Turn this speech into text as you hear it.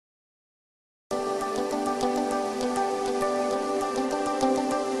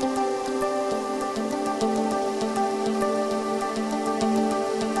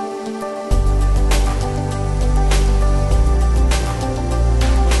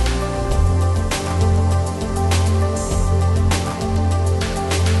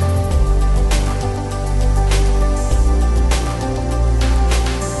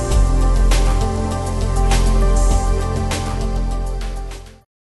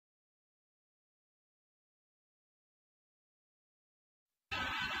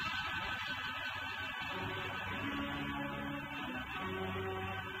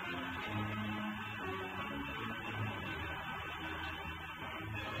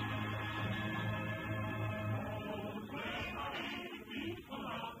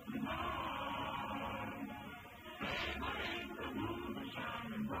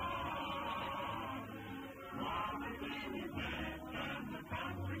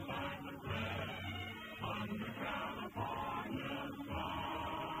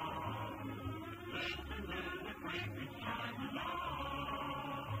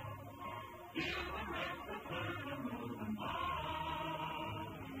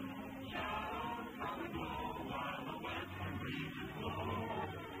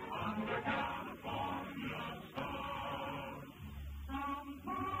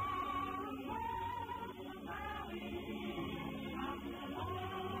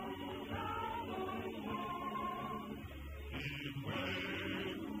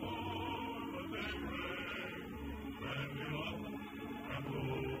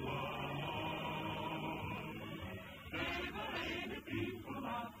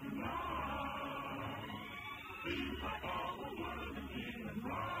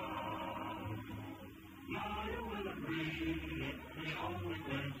agree, it's the only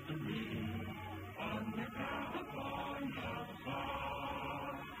place to be. Under California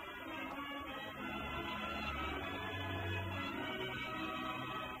sun.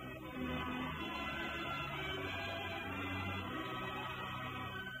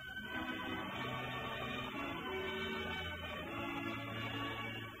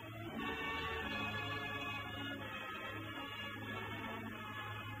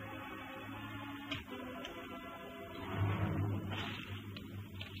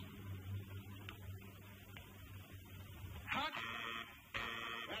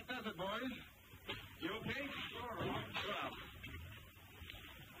 Boys, you okay? Sure.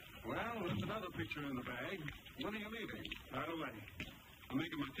 Well, there's another picture in the bag. When are you leaving? Right away. I'm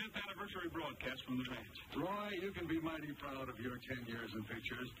making my 10th anniversary broadcast from the ranch. Roy, you can be mighty proud of your 10 years in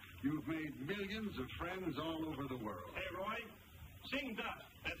pictures. You've made millions of friends all over the world. Hey, Roy, sing Dust.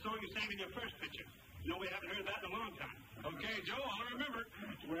 That song you sang in your first picture. You know, we haven't heard that in a long time. Okay, Joe, I'll remember.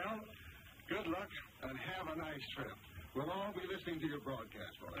 Well, good luck and have a nice trip. We'll all be listening to your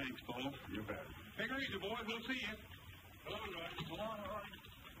broadcast, Roy. Thanks, Paul. You bet. Take her easy, boys. We'll see you. So long, Roy. So long, Roy.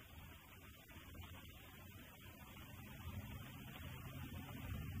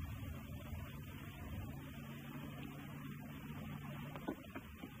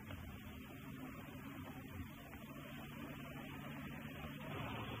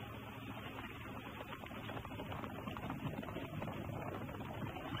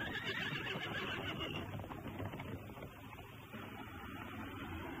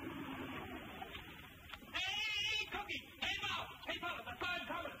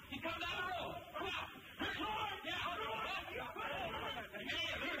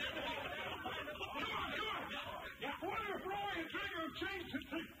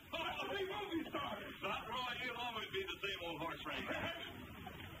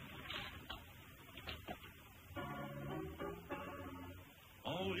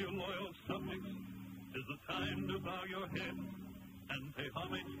 All you loyal subjects, 'tis the time to bow your head and pay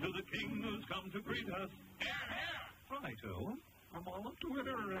homage to the king who's come to greet us. Righto. I'm all a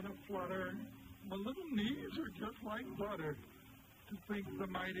twitter and a flutter. My little knees are just like butter. To think the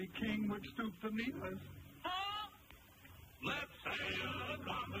mighty king would stoop to meet us. Let's hail the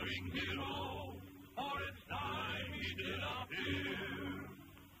conquering hero, for it's time he did appear.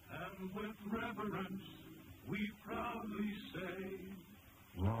 And with reverence, we proudly say,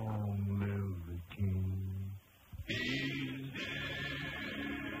 Long live the king. he's dead.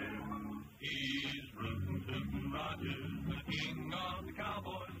 He's rootin' tootin' Rogers, the king of the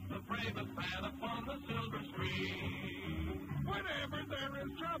cowboys, the bravest man upon the silver screen. Whenever there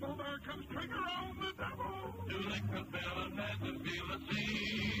is trouble, there comes Trigger on the double. To lick the bill and then to feel the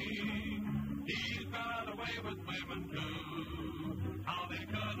scene. He's got away with women too. How they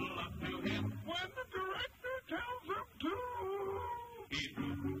cuddle up to him When the director tells them to. He's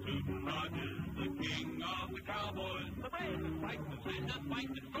rootin' tootin' Rogers, the king of the cowboys. The bravest, like the sweetest, like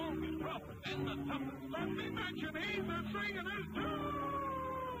the strongest, rougher than the toughest. Let me mention he's a singing his tune.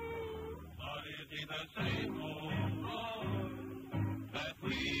 But is he the same old boy that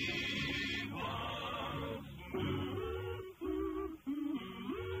we once knew?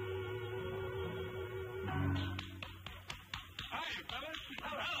 Hi, fellas.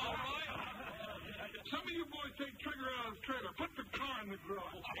 Hello, Roy. Some of you boys take Trigger out of his trailer. Put the car in the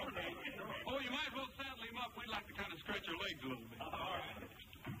garage. Oh, you might as well saddle him up. We'd like to kind of stretch your legs a little bit. All right.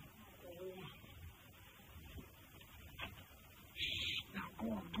 Now, go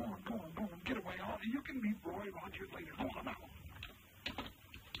on. Get away. You can meet Roy Rogers later. Go on now.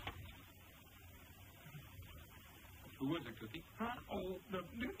 Who was it, Cookie? Huh? Oh,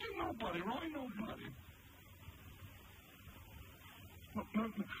 nobody. Roy, nobody. Well,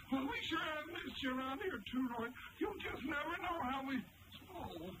 we sure have missed you around here, too, Roy. You'll just never know how we...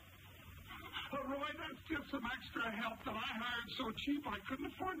 Oh. Roy, that's just some extra help that I hired so cheap I couldn't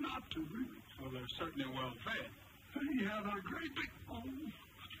afford not to, really. Well, they're certainly well fed. Yeah, they're great big... Oh.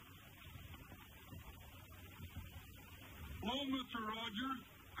 Hello, Mr. Rogers.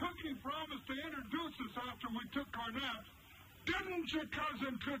 Cookie promised to introduce us after we took our naps. Didn't you,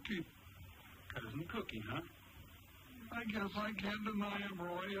 Cousin Cookie? Cousin Cookie, huh? I guess I can't deny him,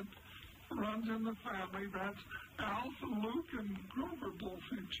 Roy. It runs in the family. That's Alf, Luke, and Grover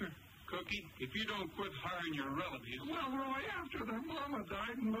Bullfincher. Cookie, if you don't quit hiring your relatives, Well, Roy, after their mama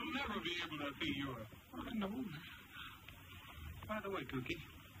died, and we'll never be able to be your... I know. By the way, Cookie,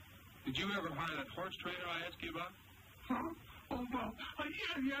 did you ever hire that horse trader I asked you about? Huh? Oh, well,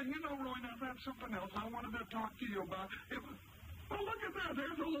 yeah, you know, Roy, now that's something else I wanted to talk to you about. Well, look at that.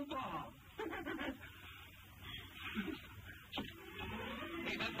 There's a little Bob.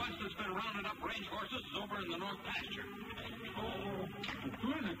 Hey, that bunch that's been rounding up range horses is over in the north pasture. Oh, Who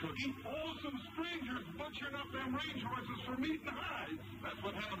is it, Cookie? oh, some strangers butchering up them range horses for meat and hides. That's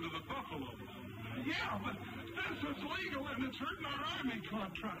what happened to the buffaloes. Yeah, but this is legal and it's hurting our army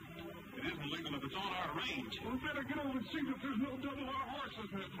contract. It isn't legal if it's on our range. We better get over and see that there's no double R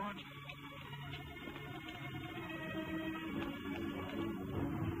horses in that bunch.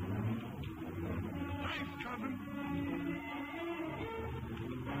 Thanks, cousin.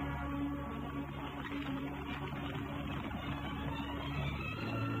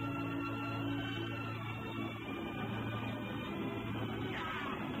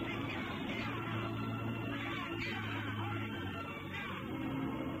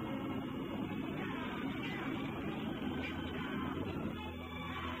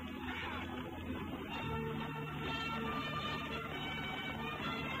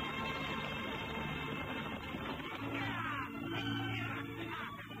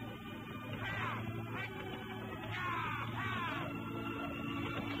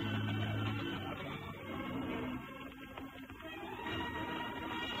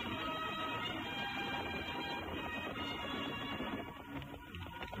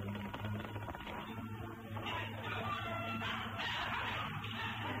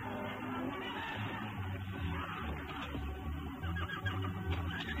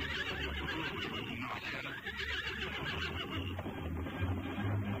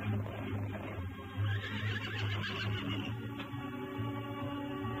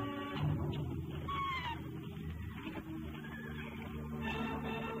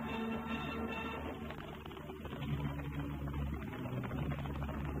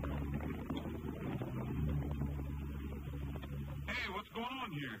 going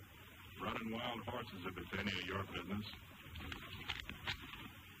on here? Running wild horses, if it's any of your business.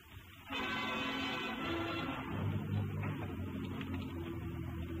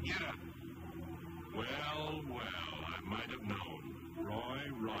 Get up. Well, I might have known. Roy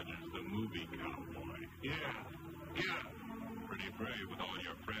Rogers, the movie cowboy. Yeah, get up. Pretty brave with all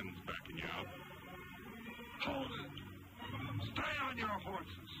your friends backing you up. Hold it. Stay on your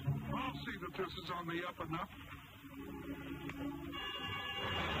horses. I'll see that this is on the up and up.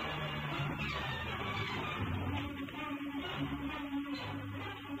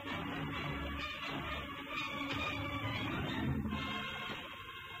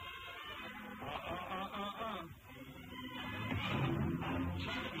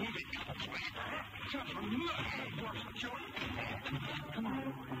 Come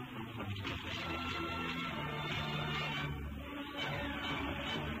on.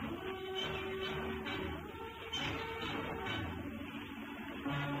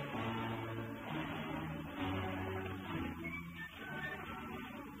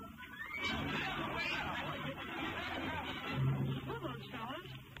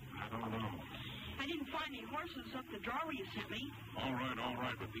 I didn't find any horses up the drawer you sent me. All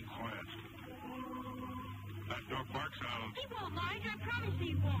right, but be quiet. That dog barks out. He won't mind. I promise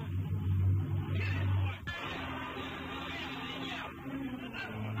he won't.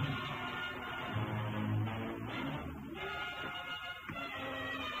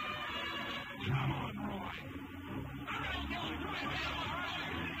 Come on, Roy.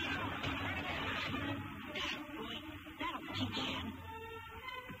 That'll teach you.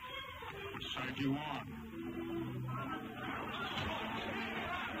 Which side do you want?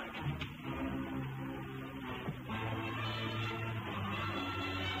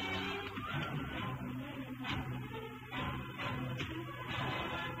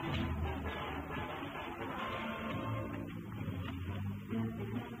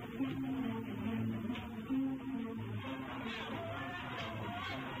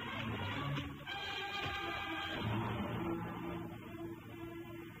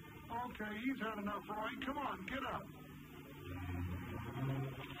 Okay, he's had enough, Roy. Come on, get up.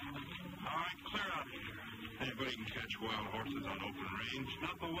 All right, clear out of here. Anybody can catch wild horses on open range.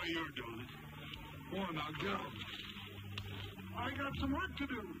 Not the way you're doing it. Boy, now get up. I got some work to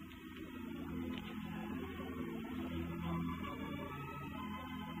do.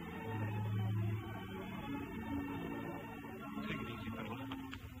 Take it easy, fella.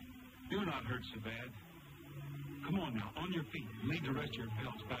 You're not hurt so bad. Come on now, on your feet. Lead the rest of your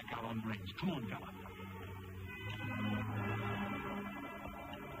pals back out on range. Come on, fella.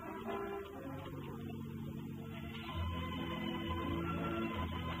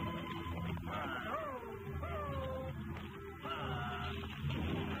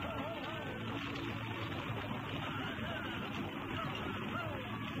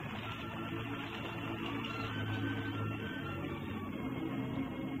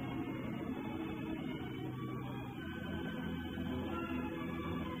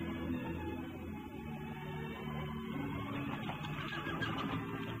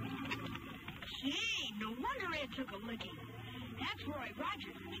 took a licking. That's Roy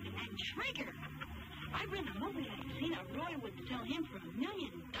Rogers and Trigger. I read the movie at the casino. Roy would sell him for $1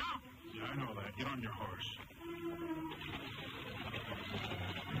 million. Yeah, I know that. Get on your horse.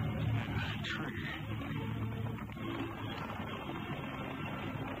 Trigger.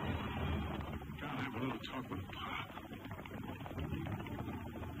 Gotta have a little talk with Pop.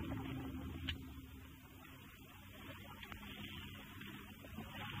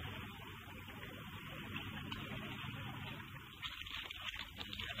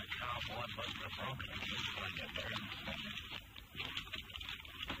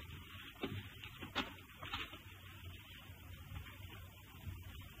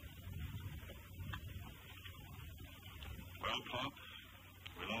 Well, Pop,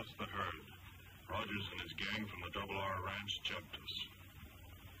 we lost the herd. Rogers and his gang from the Double R Ranch jumped us.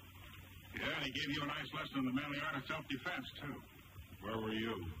 Yeah, and he gave you a nice lesson in the manly art of self-defense, too. Where were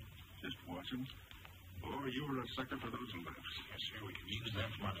you? Just watching. Oh, you were a sucker for those lips. I sure we can use that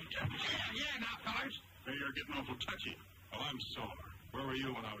money, Jack. Yeah, now, fellas. Hey, you're getting awful touchy. Well, I'm sore. Where were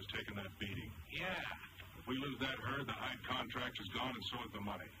you when I was taking that beating? Yeah. If we lose that herd, the hide contract is gone, and so is the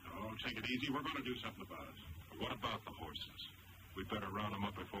money. Oh, take it easy. We're going to do something about it. But what about the horses? We'd better round them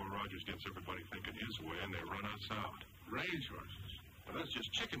up before Rogers gets everybody thinking his way, and they run us out. Range horses? Well, that's just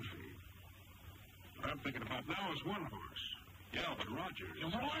chicken feed. What I'm thinking about now is one horse. Yeah, but Rogers.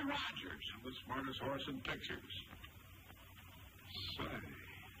 Roy Rogers. The smartest horse in pictures. Say.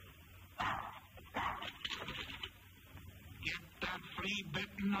 Get that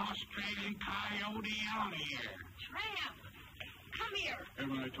flea-bitten Australian coyote out of here. Tramp, come here.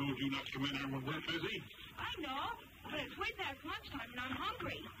 Haven't I told you not to come in here when we're busy? I know, but it's way past lunchtime and I'm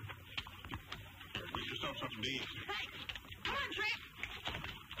hungry. Get yourself something to eat. Thanks. Come on, Tramp.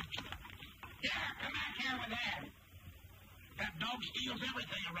 Yeah, come back here with that. That dog steals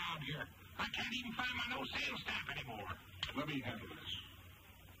everything around here. I can't even find my no sales stamp anymore. Let me handle this.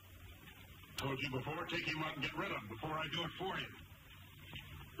 Told you before, take him out and get rid of him before I do it for you.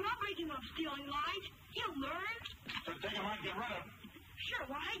 I'm not breaking up stealing, Lige. He'll learn. So take him out and get rid of him. Sure,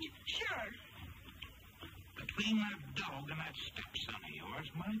 Lige. Sure. Between that dog and that stepson of yours,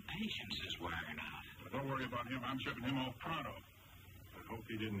 my patience is wearing out. But don't worry about him. I'm shipping him off pronto. I hope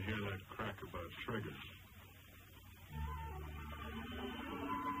he didn't hear that crack about Trigger.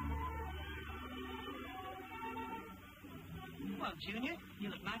 Well, Junior, you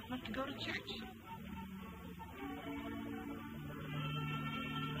look nice enough to go to church.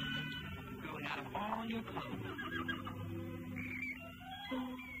 Growing out of all your clothes.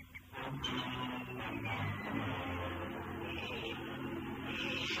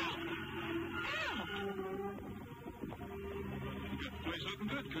 You got the place looking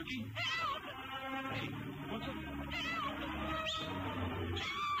good, Cookie. Help! Hey, what's up?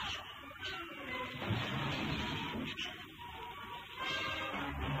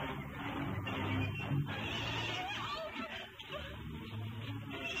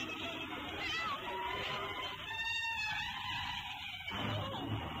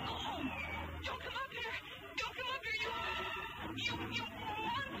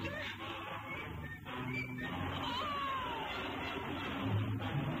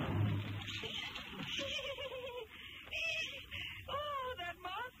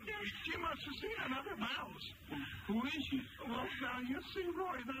 Another mouse. Who is she? Well, now, you see,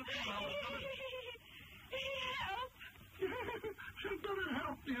 Roy, that's what I was going Help! to... better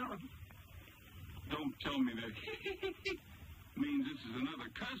help me out. Don't tell me that means this is another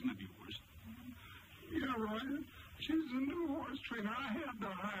cousin of yours. Yeah, Roy. She's a new horse trainer. I had to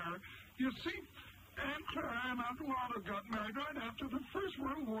hire her. You see, Aunt Clara and Uncle Otto got married right after the First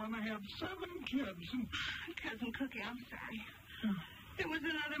World War, and they had 7 kids. And Cousin Cookie, I'm sorry. It was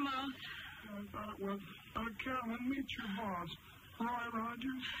another mouse. I thought it was Carolyn, meet your boss, Roy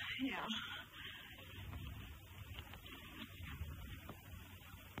Rogers. Yeah.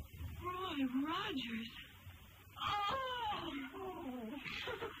 Roy Rogers. Oh!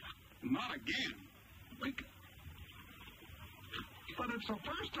 Not again. But it's the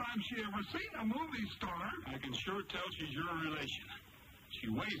first time she ever seen a movie star. I can sure tell she's your relation. She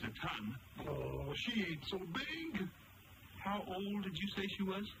weighs a ton. Oh, she ain't so big. How old did you say she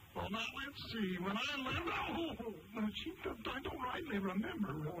was? Well, now, let's see. When I left... Oh, I don't rightly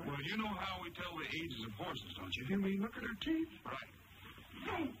remember, Roy. Well, you know how we tell the ages of horses, don't you? You mean look at her teeth? Right.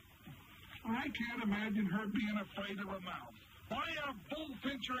 No. I can't imagine her being afraid of a mouse. Why, a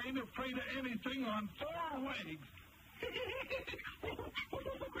bullfincher ain't afraid of anything on 4 legs.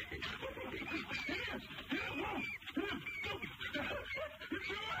 Yes.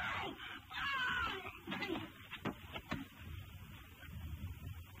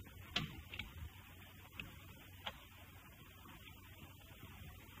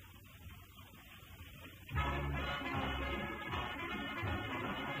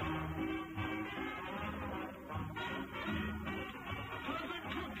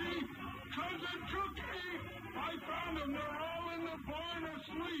 And they're all in the barn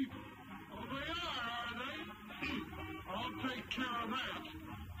asleep. Oh, they are they? I'll take care of that.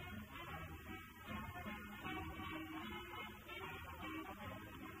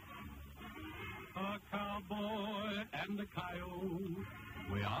 A cowboy and a coyote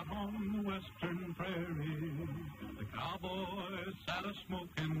way out on the western prairie. The cowboy sat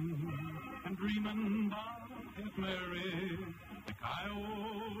a-smoking and dreaming about his Mary. The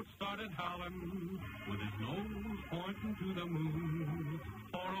coyote started howling with his nose pointing to the moon.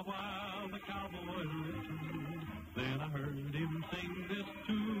 For a while the cowboy listened, then I heard him sing this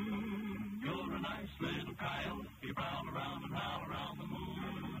tune. You're a nice little coyote, you prowl around and howl around the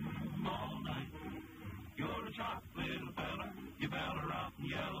moon all night. You're a sharp little feller, you beller out and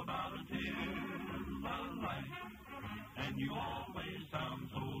yell about a light. And you always sound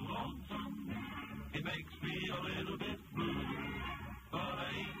so lonesome, it makes me a little bit blue. But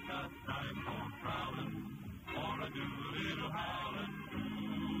I ain't got time for prowling, or I do a little howling.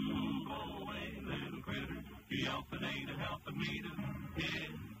 Ooh, go away, little critter, you yelping ain't a helping me to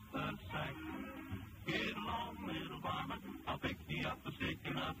hit the sack. Get along, little varmint, I'll pick me up a stick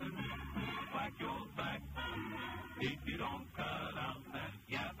or nothing, whack your back. If you don't cut out that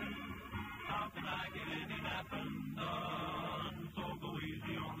yapping, how can I get any napping done? So go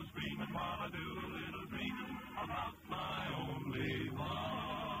easy on the screaming while I do a little dreaming about my only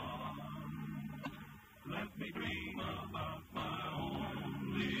one. Let me dream about my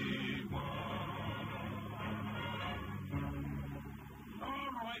only one.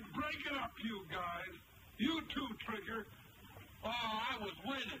 All right, break it up, you guys. You too, Trigger. Oh, I was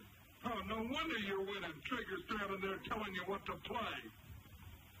winning. Oh, no wonder you're winning. Trigger's standing there telling you what to play.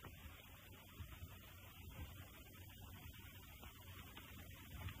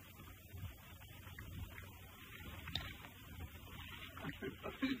 Hey,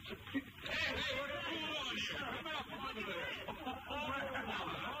 what's going on here? Come out from under there.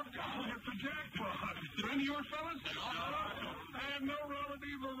 It's a jackpot. Friend of yours, fellas? I have no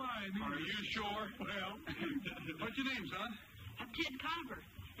relative of mine. Are you sure? Well, What's your name, son? I'm Ted Conover,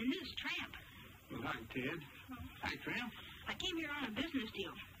 and this is Tramp. Well, hi, Ted. Hi, Tramp. I came here on a business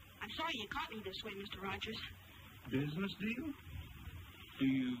deal. I'm sorry you caught me this way, Mr. Rogers. Business deal? Do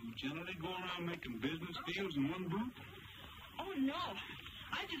you generally go around making business deals in one boot? Oh, no.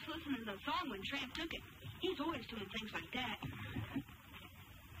 I just listened to the song when Tramp took it. He's always doing things like that.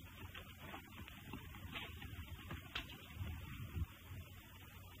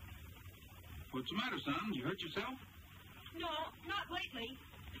 What's the matter, son? You hurt yourself? No, not lately.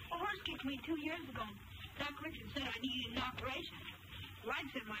 A horse kicked me 2 years ago. Doc Richard said I needed an operation. Ryan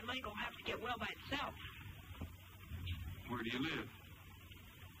said my leg will have to get well by itself. Where do you live?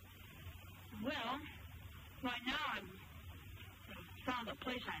 Well, right now I've found a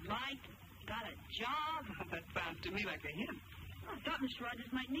place I like, got a job. That sounds to me like a hint. I thought Mr.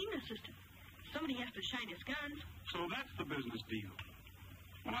 Rogers might need an assistant. Somebody has to shine his guns. So that's the business deal.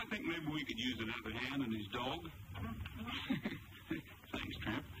 Well, I think maybe we could use another hand and his dog. Thanks,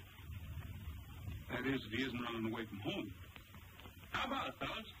 Tramp. That is, if he isn't running away from home. How about it,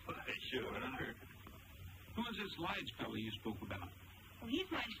 fellas? Sure. Who is this Lige fellow you spoke about? Well, he's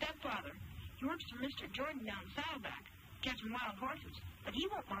my stepfather. He works for Mr. Jordan down Saddleback, catching wild horses. But he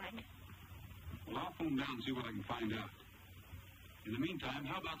won't mind. Well, I'll phone down and see what I can find out. In the meantime,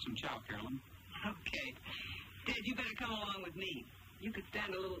 how about some chow, Carolyn? Okay. Ted, you better come along with me. You could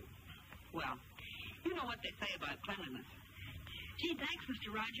stand a little, well, you know what they say about cleanliness. Gee, thanks,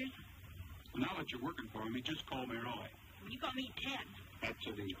 Mr. Rogers. Now that you're working for me, just call me Roy. You call me Ted. That's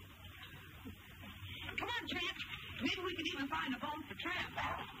a deal. Come on, Tramp. Maybe we can even find a bone for Tramp.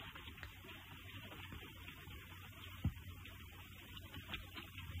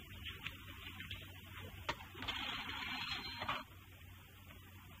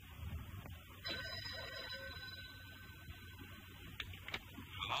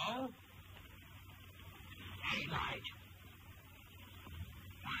 Hello? Hey, Lige.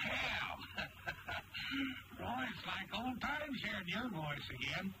 Well, Roy, it's like old times hearing your voice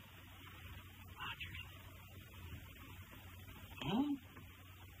again. Rogers. Who?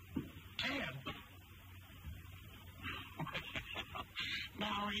 Ted.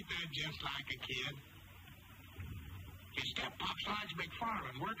 Now, ain't that just like a kid? His step-pop's Lige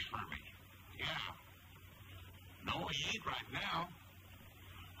McFarland works for me. Yeah. No, he ain't right now.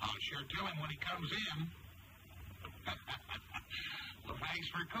 I'll sure tell him when he comes in. Well, thanks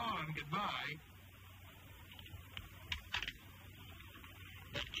for calling. Goodbye.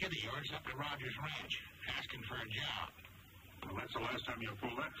 That kid of yours up at Rogers Ranch, asking for a job. Well, that's the last time you'll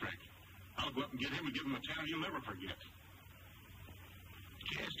pull that trick. I'll go up and get him and give him a town you'll never forget.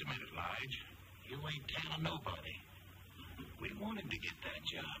 Just a minute, Lige. You ain't telling nobody. We wanted to get that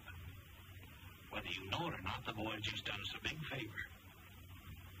job. Whether you know it or not, the boy's just done us a big favor.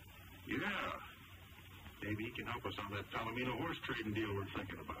 Yeah. Maybe he can help us on that Palomino horse trading deal we're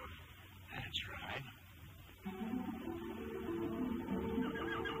thinking about. That's right.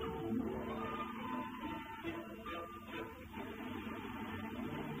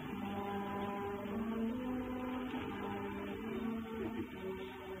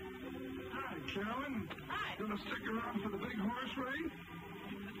 Hi, Carolyn. Hi. Gonna stick around for the big horse race?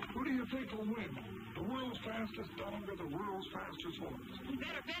 Who do you think will win? The world's fastest dog or the world's fastest horse? You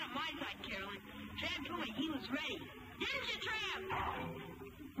better bet on my side, Carolyn. Tramp told me he was ready. There's your Tramp!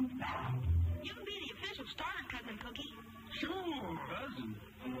 You can be the official starter, Cousin Cookie. Sure. Cousin?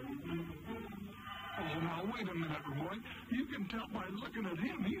 Oh, now, wait a minute, Roy. You can tell by looking at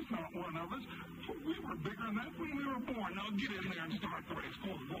him, he's not one of us. We were bigger than that when we were born. Now, get in there and start the race.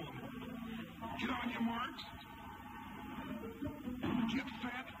 Go on, go on. Get on your marks. Get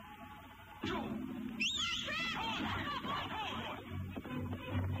set. Go.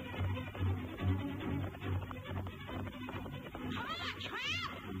 Come on,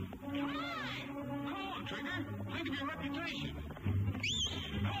 Tramp! Come on! Come on, Trigger. Think of your reputation.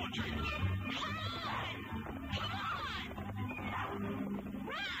 Come on, Trigger. Come on! Come on!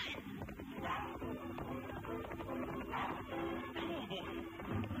 Run! Come on, boy.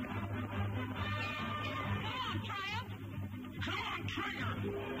 Come on, Triumph! Come on, Trigger.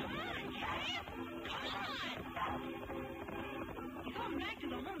 Come on, Triumph! Come on! You're going back to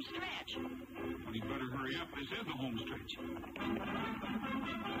the home stretch. Well, you better hurry up. This is the home stretch.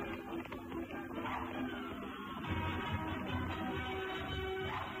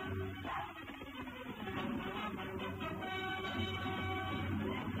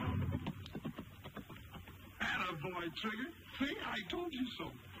 Attaboy, Trigger. See, I told you so.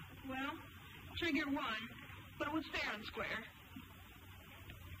 Well, Trigger won, but it was fair and square.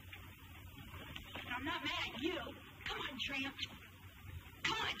 I'm not mad at you. Come on, Tramp.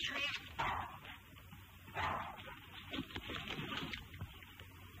 Come on, Tramp.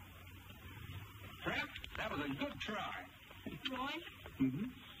 Tramp, that was a good try. Roy, Mm-hmm.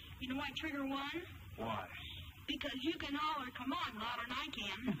 you know why Trigger won? Why? Because you can holler, come on, louder than I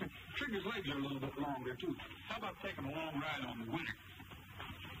can. Trigger's legs are a little bit longer, too. How about taking a long ride on the winner?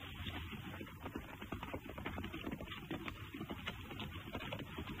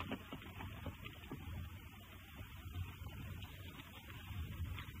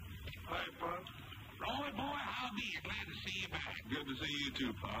 Hi, Pop. Roy, boy, howdy. Glad to see you back. Good to see you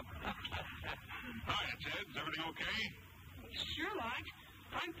too, Pop. Hi, Ted. Is everything okay? Sure, like.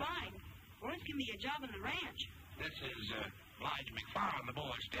 I'm fine. Roy's giving me a job on the ranch. This is Elijah McFarland, the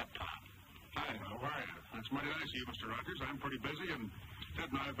boy's step-pop. Hi, how are you? That's mighty nice of you, Mr. Rogers. I'm pretty busy, and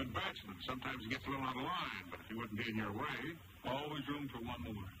Ted and I have been bachelors. Sometimes it gets a little out of line, but if you wouldn't be in your way, always room for one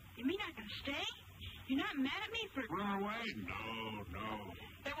more. You mean I can stay? You're not mad at me for... Run away? No.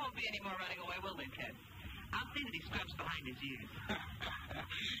 There won't be any more running away, will there, Ted? I'll see that he scrubs behind his ears.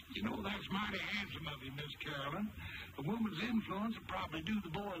 You know, that's mighty handsome of you, Miss Carolyn. A woman's influence will probably do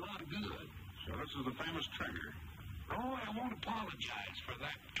the boy a lot of good. So this is the famous Trigger. Roy, I want to apologize for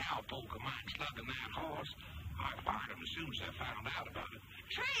that cowpoke of mine slugging that horse. I fired him as soon as I found out about it.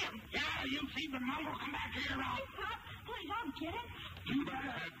 Tramp! Yeah, you see the mongrel come back here now. Hey, Pop, please, I'm kidding. You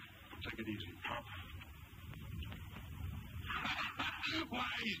bet. Take it easy, Pop. Why,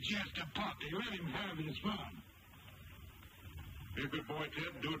 he's just a puppy. Let him have his fun. Be a good boy,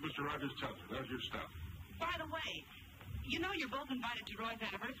 Ted. Do what Mr. Rogers tells you. There's your stuff. By the way, you know you're both invited to Roy's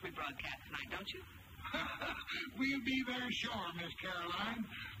anniversary broadcast tonight, don't you? We'll be there sure, Miss Caroline.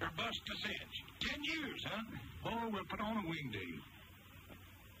 Or bust a cinch. 10 years, huh? Boy, we'll put on a wing day.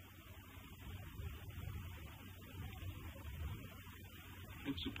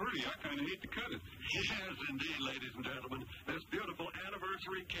 It's so pretty, I kind of hate to cut it. Yes, indeed, ladies and gentlemen. This beautiful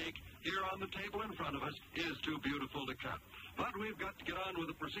anniversary cake here on the table in front of us is too beautiful to cut. But we've got to get on with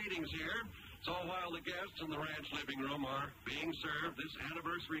the proceedings here. So while the guests in the ranch living room are being served this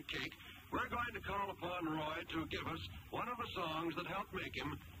anniversary cake, we're going to call upon Roy to give us one of the songs that helped make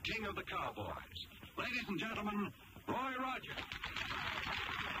him King of the Cowboys. Ladies and gentlemen, Roy Rogers.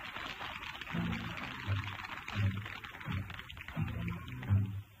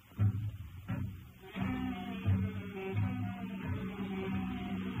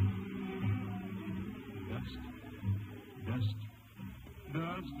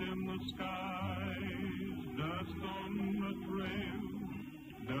 Dust in the skies, dust on the trail,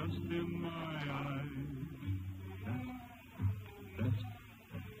 dust in my eyes. Dust.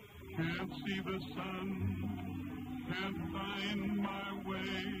 Can't see the sun, can't find my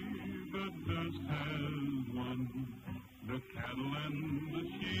way, the dust has won. The cattle and the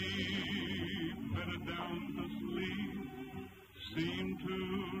sheep, bedded down to sleep, seem to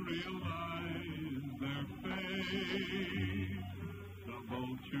realize their fate. The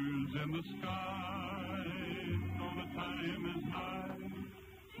vultures in the sky know the time is nigh.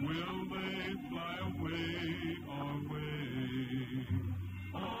 Will they fly away or wait?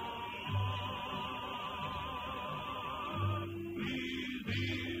 Oh, please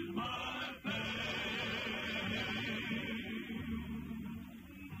ease my pain.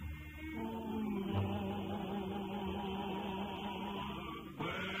 Oh, Lord,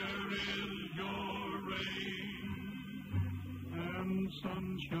 where is your rain and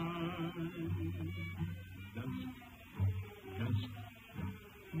sunshine? Just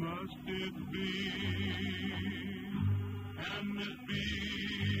must it be, and it be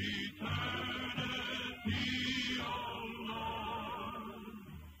eternity, oh Lord,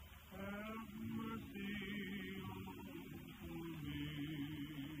 have mercy on me.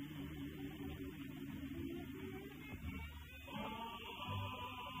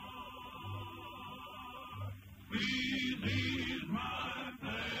 Please ease my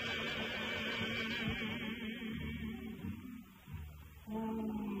pain. Oh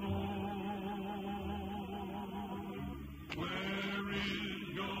Lord, where is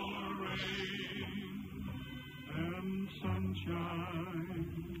your rain and sunshine?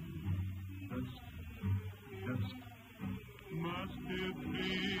 Just must it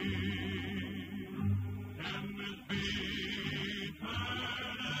be, can this be eternity?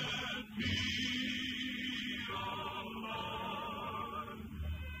 Oh Lord,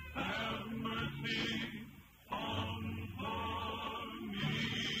 have mercy on me.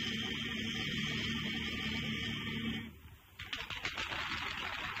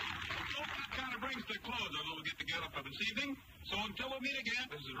 So that kind of brings to a close our little get-together for this evening. So until we meet again,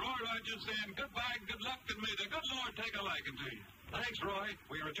 this is Roy Rogers saying goodbye, good luck, and may the good Lord take a liking to you. Thanks, Roy.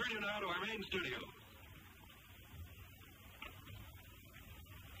 We return you now to our main studio.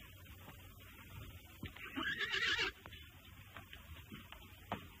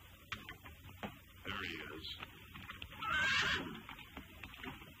 There he is.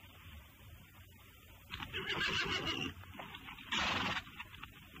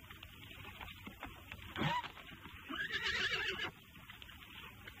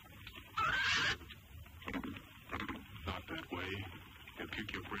 Not that way. He'll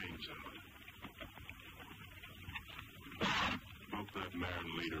kick your brains out. Smoke that mare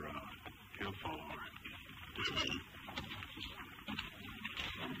and lead her out. He'll follow her.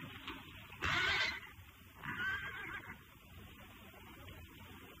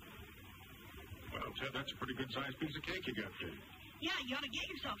 Well, Ted, that's a pretty good-sized piece of cake you got there. Yeah, you ought to get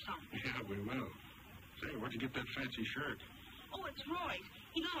yourself some. Yeah, we will. Say, where'd you get that fancy shirt? Oh, it's Roy's.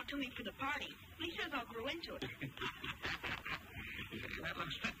 He loaned it to me for the party. But he says I'll grow into it. That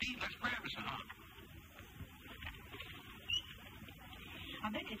looks fit to eat. Let's grab us some. I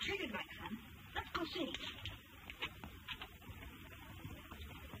bet you Trigger'd like some. Let's go see.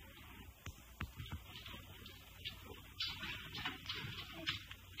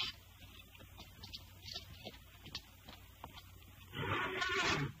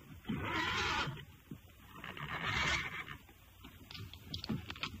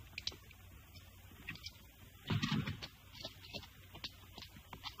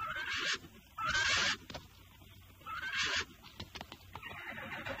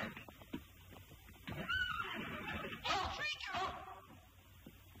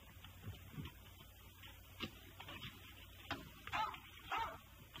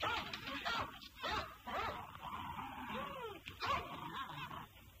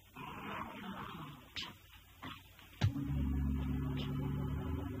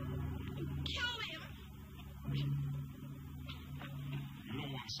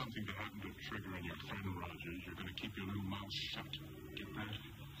 Something to happen to Trigger and your friend Rogers, you're going to keep your little mouth shut. Get that?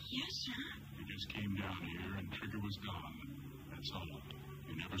 Yes, sir. You just came down here and Trigger was gone. That's all.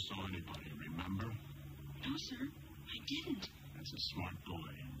 You never saw anybody, remember? No, sir. I didn't. That's a smart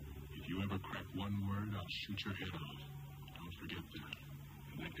boy. If you ever crack one word, I'll shoot your head off. Don't forget that.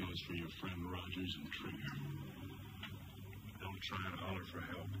 And that goes for your friend Rogers and Trigger. Don't try and holler for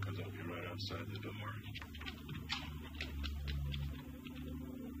help, because I'll be right outside the door.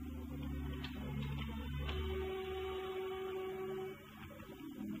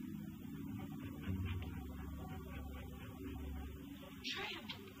 Tramp,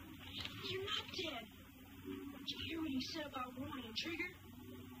 you're not dead. Did you hear what he said about Roy and Trigger?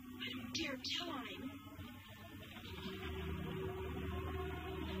 I don't dare tell on him.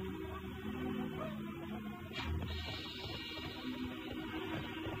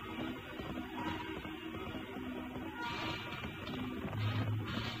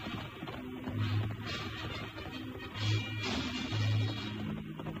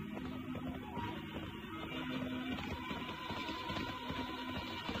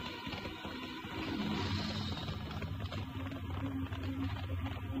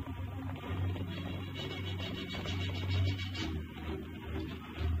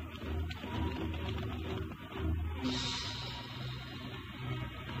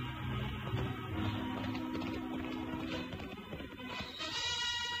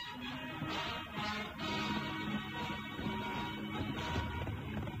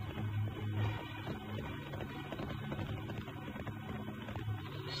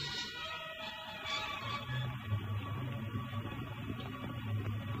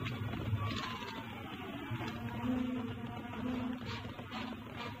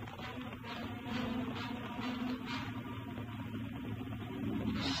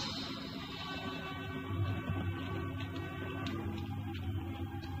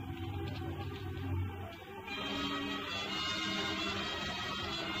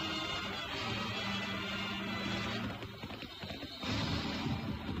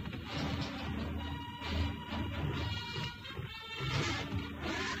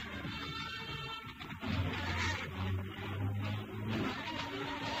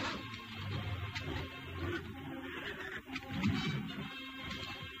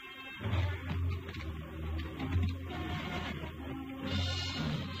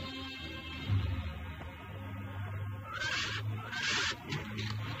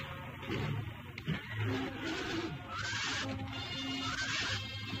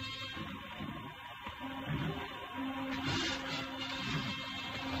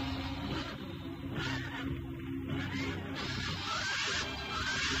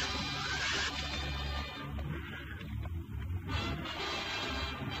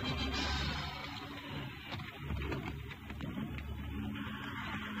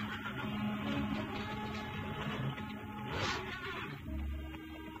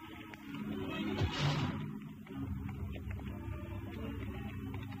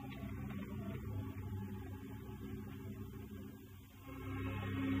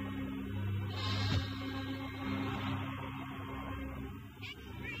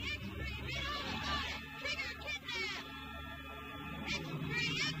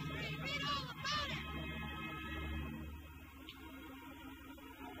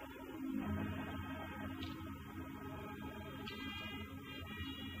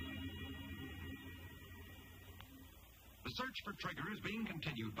 The search for Trigger is being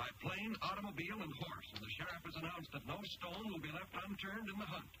continued by plane, automobile, and horse, and the sheriff has announced that no stone will be left unturned in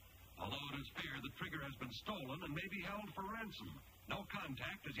the hunt. Although it is feared that Trigger has been stolen and may be held for ransom, no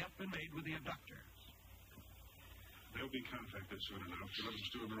contact has yet been made with the abductors. They'll be contacted soon enough. They'll let them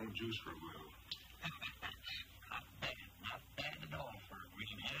stew in their own juice for a while. Not bad at all for a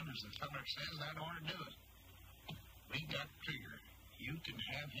green hand. As the feller says, that ought to do it. We got Trigger. You can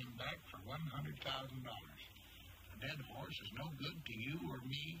have him back for $100,000. A dead horse is no good to you or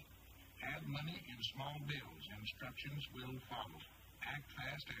me. Have money in small bills. Instructions will follow. Act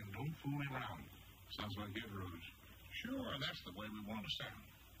fast and don't fool around. Sounds like it, Rose. Sure, that's the way we want to sound.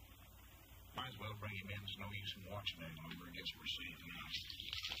 Might as well bring him in. There's no use in watching any longer. I guess we're safe now.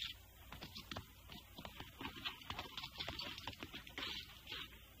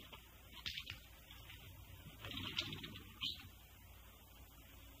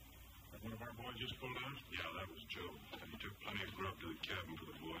 One of our boys just pulled out? Yeah, that was Joe. And he took plenty of grub to the cabin for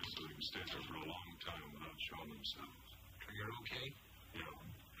the boys so they can stay there for a long time without showing themselves. Trigger okay? Yeah.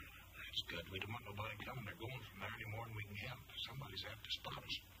 That's good. We don't want nobody coming or going from there any more than we can help. Somebody's have to spot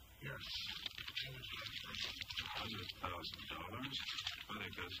us. Here. $100,000? I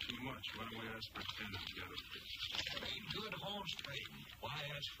think that's too much. Why don't we ask for 10 and get it? That ain't good horse trading. Why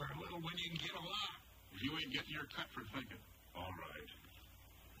ask for a little when you can get a lot? You ain't getting your cut for thinking. All right.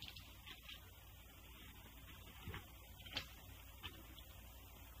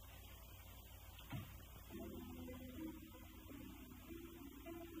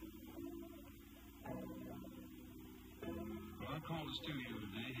 I called the studio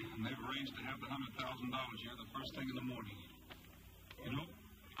today, and they've arranged to have the $100,000 here the first thing in the morning. You know,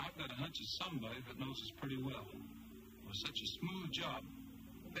 I've got a hunch of somebody that knows us pretty well. It was such a smooth job.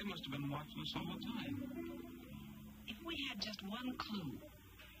 They must have been watching us all the time. If we had just one clue,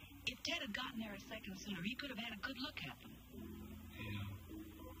 if Ted had gotten there a second sooner, he could have had a good look at them. Yeah.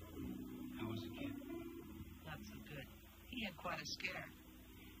 How was the kid? Not so good. He had quite a scare.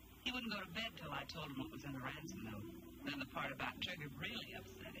 He wouldn't go to bed till I told him what was in the ransom note. Then the part about Trigger really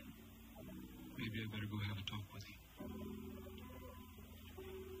upset him. Maybe I better go have a talk with him.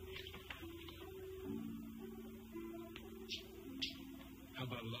 How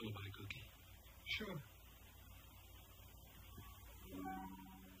about a lullaby, Cookie? Sure.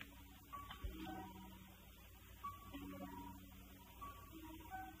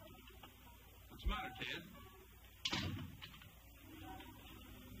 What's the matter, Ted?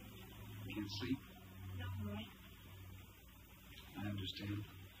 Can't sleep? No, Roy. I understand.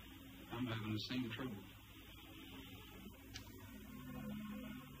 I'm having the same trouble.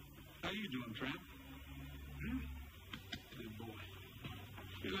 How you doing, Tramp? Good boy.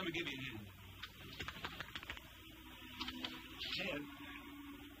 Here, let me give you a hand. Ted,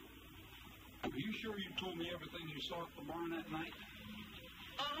 are you sure you told me everything you saw at the barn that night?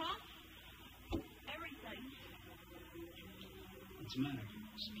 Uh-huh. Everything. What's the matter?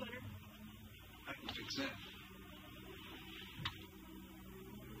 Splitter. I can fix that.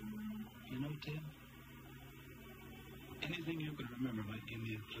 You know, Ted, anything you can remember might give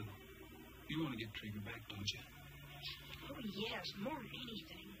me a clue. You want to get Trigger back, don't you? Oh, yes, more than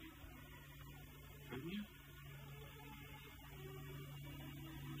anything. Couldn't you?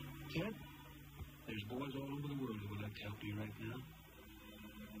 Ted, there's boys all over the world who would like to help you right now.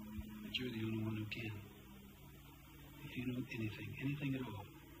 But you're the only one who can. If you know anything at all,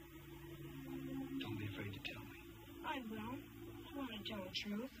 don't be afraid to tell me. I will. I want to tell the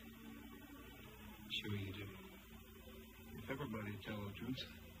truth. Sure you do. If everybody tell the truth,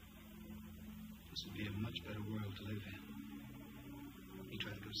 this would be a much better world to live in. You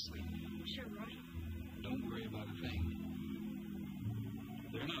try to go to sleep. Sure, Roy. Don't worry about a thing.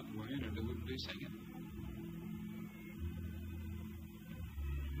 They're not worried or they wouldn't be singing.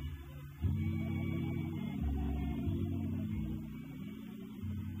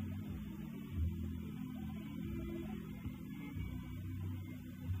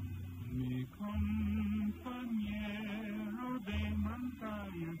 Mi compañero de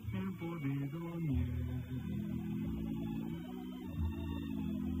montaña que podido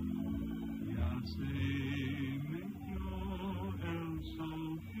ya se metió el sol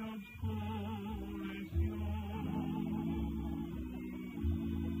que oscureció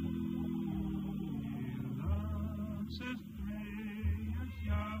y las estrellas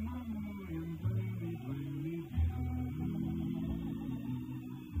llaman muy en buen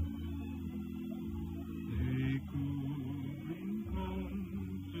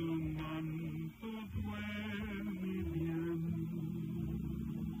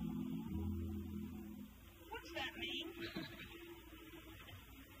What's that mean?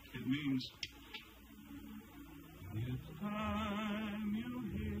 It means It's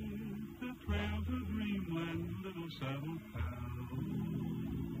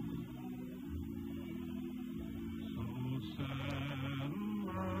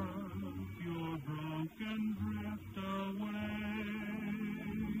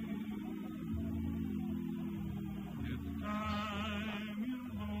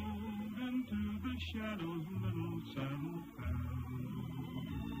shadow's little saddle pal.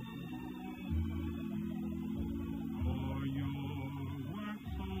 For your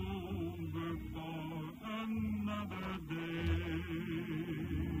work's over for another day.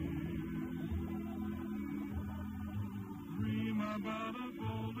 Dream about a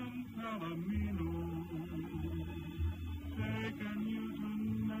golden palomino, taking you to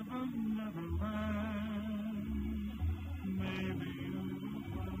never land. Maybe you'll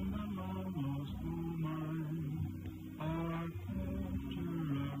find a long-lost gold mine, or capture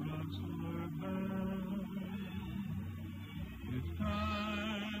a rustler band. It's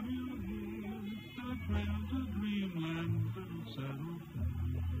time you hit the trail to dreamland, little saddle pal.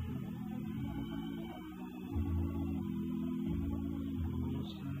 So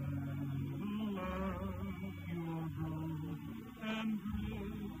saddle up your drum and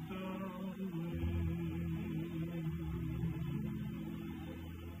drift away.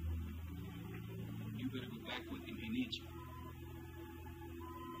 You better go back with him. He needs you.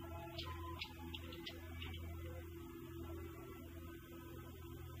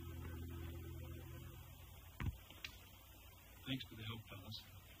 Thanks for the help, fellas.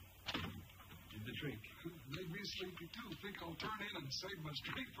 Did the trick. Made me sleepy, too. Think I'll turn in and save my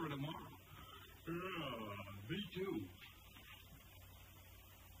strength for tomorrow. Me too.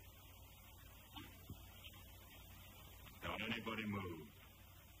 Don't anybody move.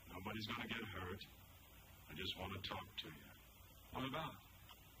 Nobody's going to get hurt. I just want to talk to you. What about?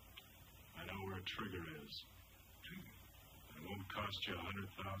 I know where Trigger is. It won't cost you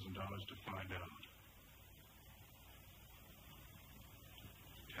 $100,000 to find out.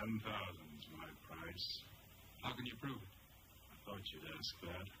 10,000's my price. How can you prove it? I thought you'd ask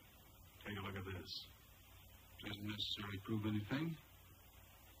that. Take a look at this. Doesn't necessarily prove anything.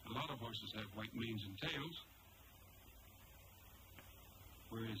 A lot of horses have white manes and tails.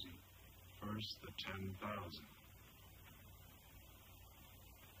 Where is he? First, the 10,000.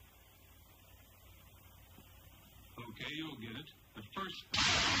 Okay, you'll get it. But first...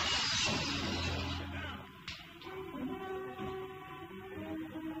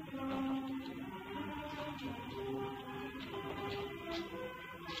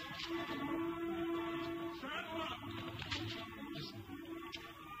 Listen,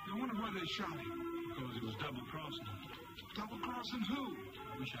 I wonder why they shot him. Because he was double-crossing. Double-crossing who?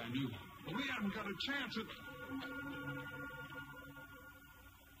 I wish I knew. Well, we haven't got a chance at...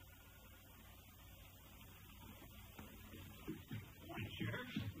 Morning,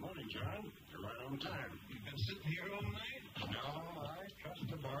 Sheriff. Morning, John. You're right on time. You've been sitting here all night? No, I trust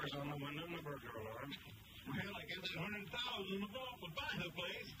the bars on the window and the burglar alarm. Well, I guess that 100,000 in the vault would buy the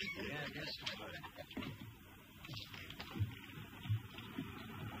place. Yeah, I guess so, bud.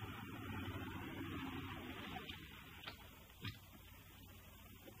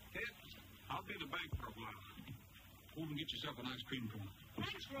 Ted, I'll be the bank for a while. Go and get yourself an ice cream cone.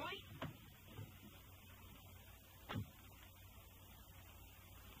 Thanks, Roy.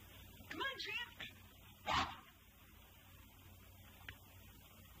 Come on, Tramp.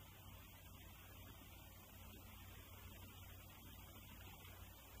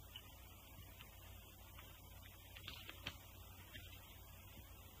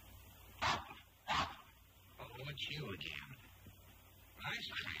 Oh, it's you again. Nice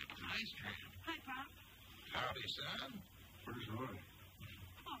tramp, nice tramp. Hi, Pop. Howdy, son. Where's Roy?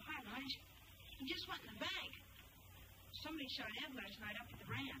 Oh, hi, Lige. He just went in the bank. Somebody shot Ed last night up at the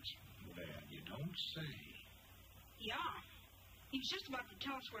ranch. Well, you don't say. Yeah. He was just about to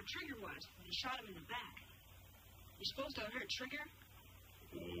tell us where Trigger was, and they shot him in the back. You supposed to hurt Trigger?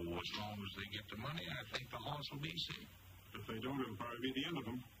 Oh, as long as they get the money, I think the loss will be safe. If they don't, it'll probably be the end of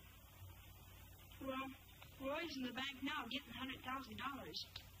them. Well, Roy's in the bank now getting $100,000. Well,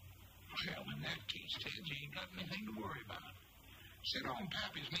 in that case, Ted, you ain't got anything to worry about. Sit on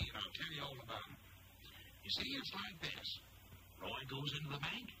Pappy's knee and I'll tell you all about it. You see, it's like this. Roy goes into the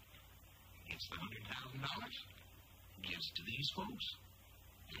bank, gets the $100,000, gives to these folks,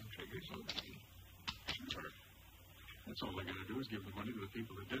 and Trigger's okay. Sure. That's all they got to do is give the money to the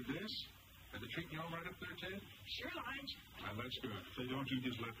people that did this. Are they treating you all right up there, Ted? Sure, Lige. Well, that's good. If they don't, you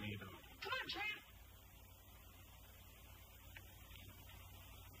just let me know. Come on, Tramp.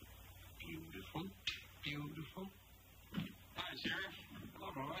 Beautiful. Beautiful. Hi, Sheriff.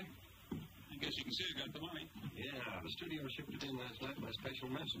 Hello, Roy. I guess you can see I got the money. Yeah, the studio shipped it in last night by special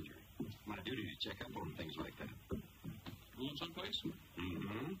messenger. My duty to check up on things like that. Going someplace?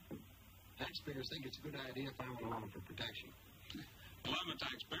 Mm-hmm. Taxpayers think it's a good idea if I went along for protection. Well, I'm a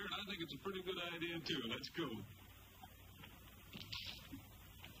taxpayer, and I think it's a pretty good idea, too. Let's go.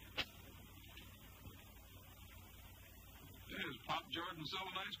 There's Pop Jordan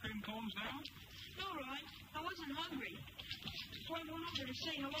selling ice cream cones now? No, Roy. I wasn't hungry. So I went over to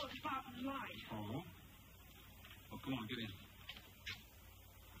say hello to Papa's wife. Oh? Well, come on, get in.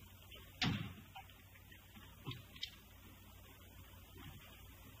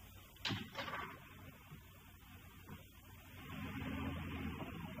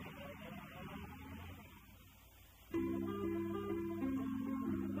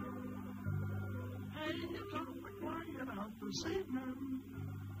 Hey, it's awfully quiet out this evening.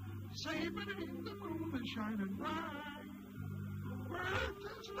 Save it in the moon is shining bright. Earth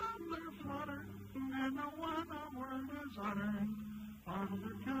is lovely flutter, and no one a word is uttered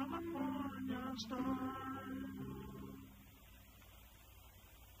under California star.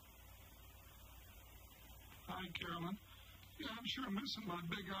 Hi, Carolyn. Yeah, I'm sure missing my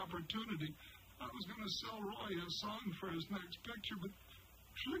big opportunity. I was going to sell Roy a song for his next picture, but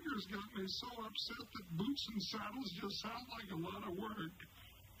Trigger's got me so upset that boots and saddles just sound like a lot of work.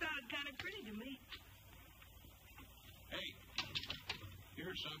 Sounded kind of pretty to me. Hey,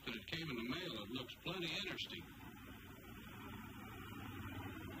 here's something that came in the mail that looks plenty interesting.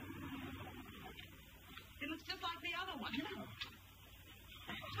 It looks just like the other one.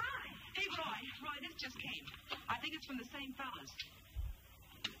 Hi. Hey, Roy. Roy, this just came. I think it's from the same fellas.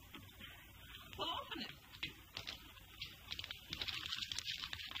 Well, open it.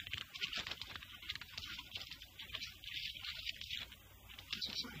 What's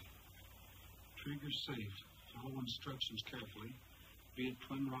it say? Trigger safe. Follow instructions carefully. Be at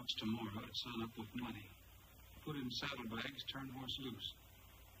Twin Rocks tomorrow at sun up with money. Put in saddlebags, turn horse loose.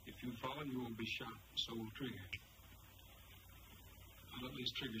 If you follow, you will be shot. So will Trigger. Well, at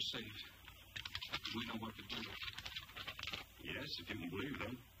least Trigger's safe. We know what to do. Yes, if you can believe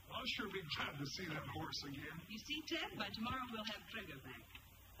them. I'll sure be glad to see that horse again. You see, Ted, by tomorrow we'll have Trigger back.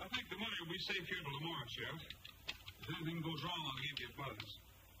 I think the money will be safe here till tomorrow, Sheriff. If anything goes wrong, I'll give you a buzz.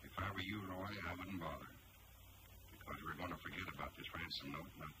 If I were you, Roy, I wouldn't bother. Because we're going to forget about this ransom note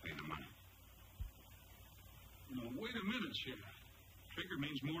and not pay the money. No, wait a minute, Sheriff. Trigger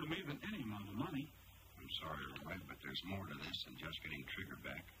means more to me than any amount of money. I'm sorry, Roy, but there's more to this than just getting Trigger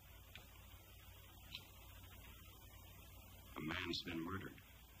back. A man's been murdered,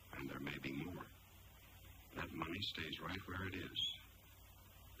 and there may be more. That money stays right where it is.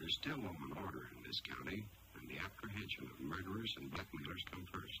 There's still law and order in this county, and the apprehension of murderers and blackmailers come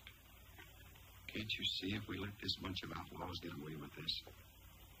first. Can't you see if we let this bunch of outlaws get away with this?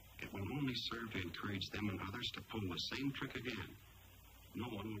 It will only serve to encourage them and others to pull the same trick again. No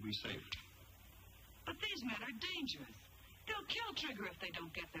one will be safe. But these men are dangerous. They'll kill Trigger if they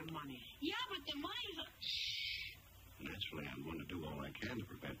don't get their money. Yeah, but the money's... Naturally, I'm going to do all I can to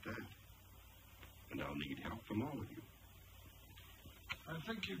prevent that. And I'll need help from all of you. I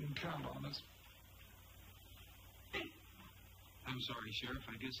think you can count on us. I'm sorry, Sheriff.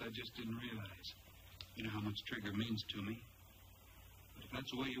 I guess I just didn't realize. You know how much Trigger means to me. But if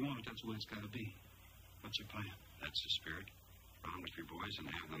that's the way you want it, that's the way it's got to be. What's your plan? That's the spirit. Round up your boys and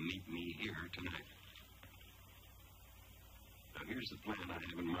have them meet me here tonight. Now, here's the plan I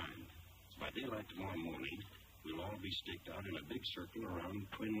have in mind. By daylight tomorrow morning, we'll all be staked out in a big circle around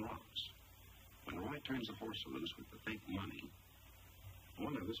Twin Rocks. When Roy turns the horse loose with the fake money,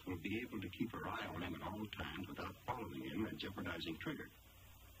 one of us will be able to keep our eye on him at all times without following him and jeopardizing Trigger.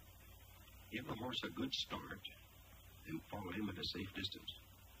 Give the horse a good start, then follow him at a safe distance.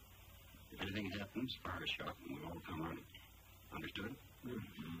 If anything happens, fire a shot and we'll all come running. Understood?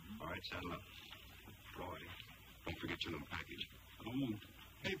 Mm-hmm. All right, saddle up. Roy, don't forget your little package. I won't.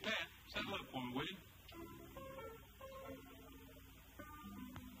 Hey, Pat, saddle up for me, will you?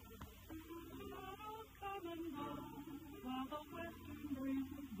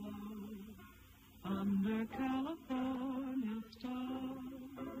 Under California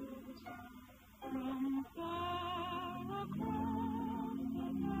stars, from far across the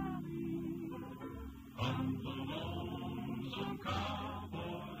valley, comes the lonesome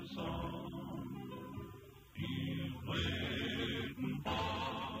cowboy song. He's waiting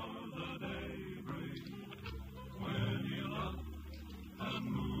for the daybreak when he'll up and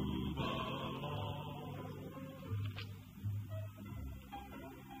move along.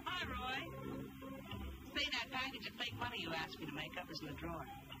 Hi, Roy. Say, that package of fake money you asked me to make up is in the drawer.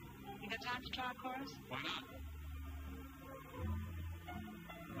 You got time to try a chorus? Why not?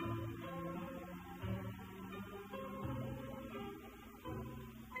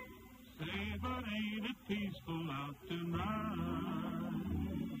 Say, but ain't it peaceful out tonight?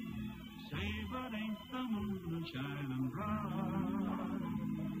 Say, but ain't the moon shining bright?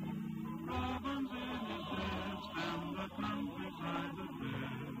 Robin's in his nest and the countryside's at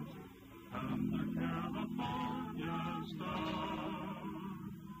best under California stars.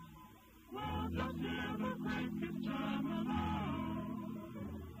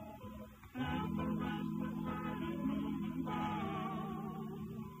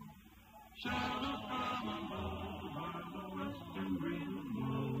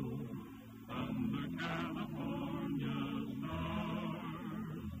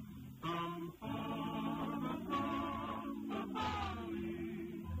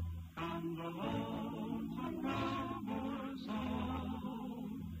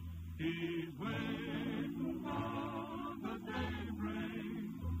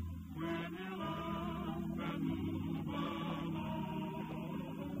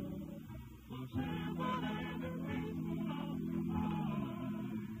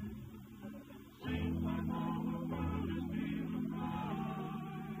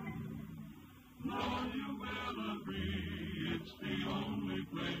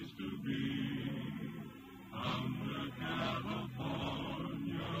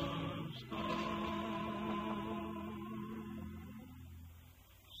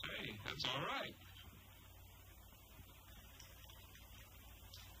 That's all right.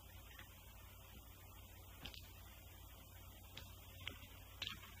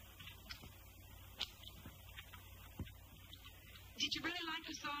 Did you really like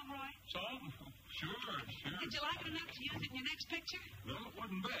the song, Roy? Song? Sure. Did you like it enough to use it in your next picture? Well, it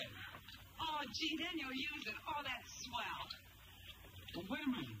wasn't bad. Oh, gee, then you'll use it. Oh, that's swell. Well, wait a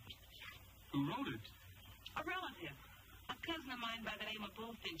minute. Who wrote it? A relative. A cousin of mine by the name of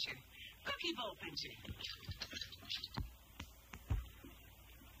Bullfincher. Cookie Bullfincher.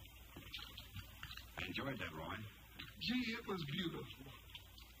 I enjoyed that, Roy. Gee, it was beautiful.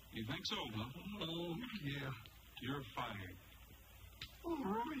 You think so, huh? Oh, yeah. You're fired. Oh,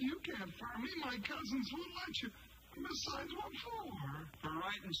 Roy, you can't fire me. My cousins won't let you. Besides, what for? For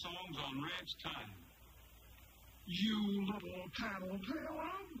writing songs on ranch time. You little tattletale,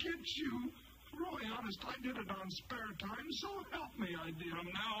 I'll get you. Roy, honest, I did it on spare time, so help me, I did.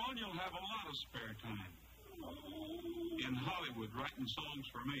 From now on, you'll have a lot of spare time. Oh. In Hollywood, writing songs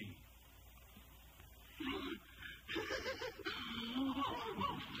for me.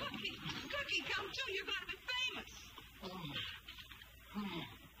 Cookie, come too. You're going to be famous.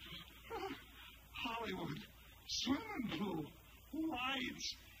 Hollywood, swimming pool,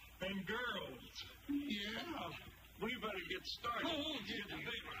 lights, and girls. Yeah. We better get started.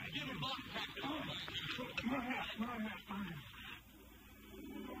 Give him Bob Packard. My hat.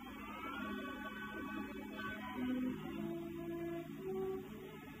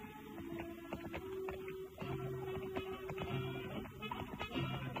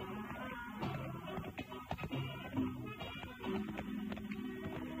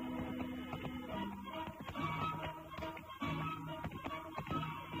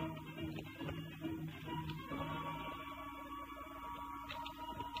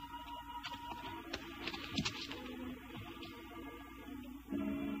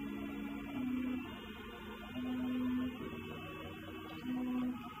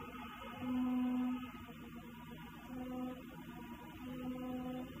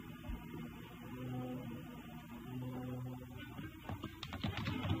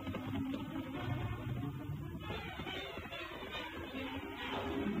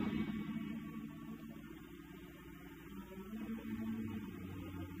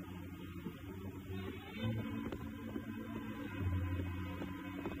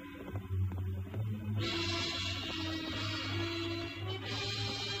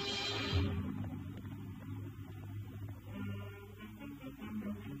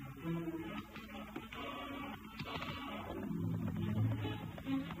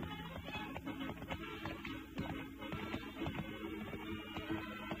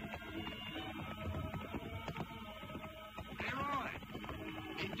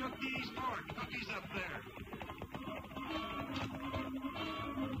 Cookies up there.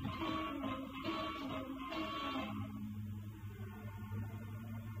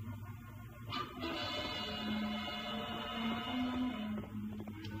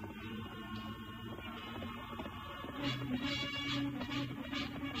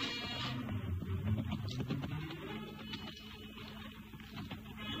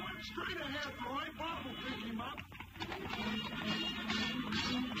 Straight ahead, Roy. Bob will pick him up.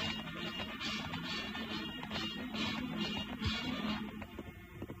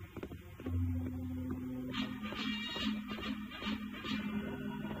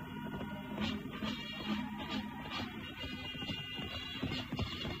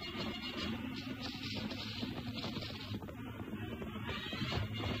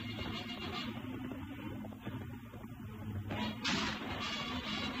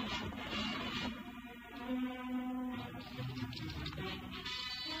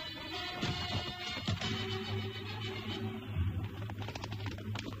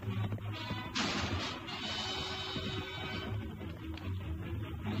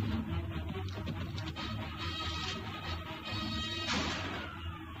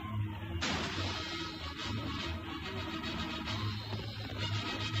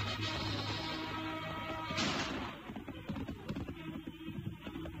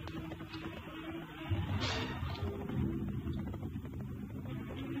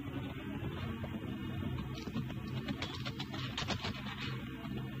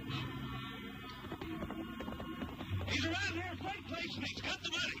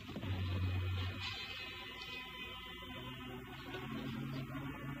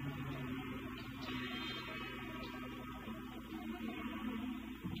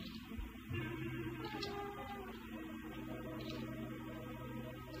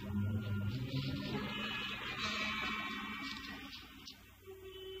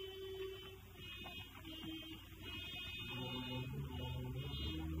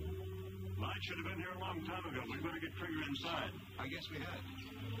 We should have been here a long time ago. We better get Trigger inside. I guess we had.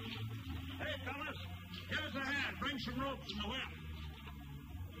 Hey, fellas, give us a hand. Bring some ropes and the whip.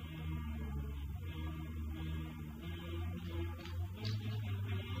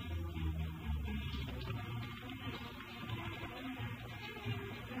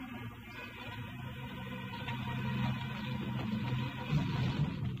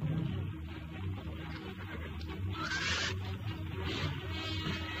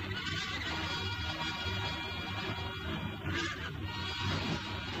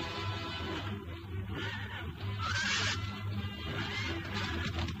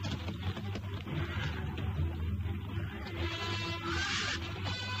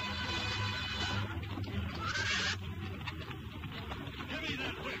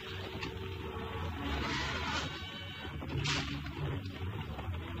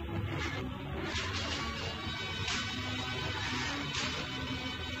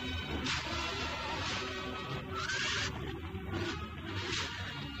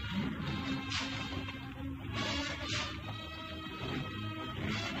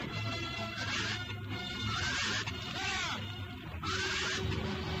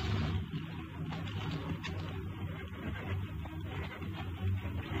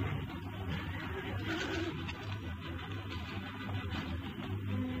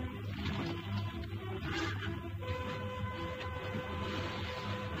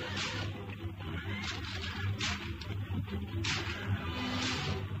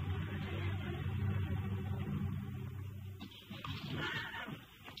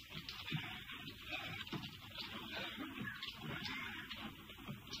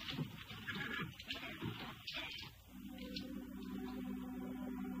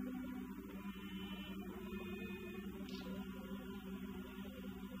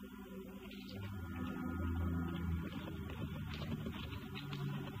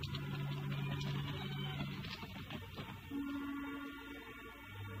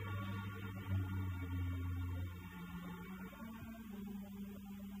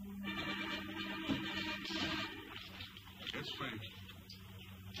 It's fake.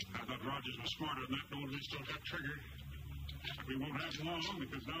 I thought Rogers was smarter than that, knowing we still got Trigger. We won't have long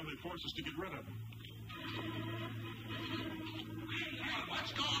because now they force us to get rid of him. Hey,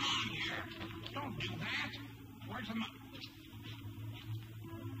 what's going on here? Don't do that. Where's the money?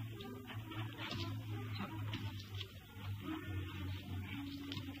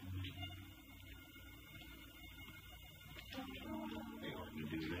 They oughtn't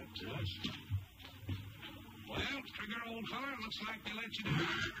to do that to us. Well, Trigger, old feller, looks like they let you down.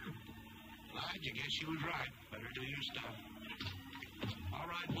 Lige, I guess you was right. Better do your stuff. All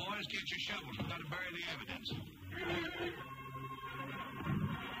right, boys, get your shovels. We've got to bury the evidence.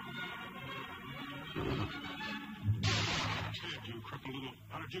 Ted, you crippled little...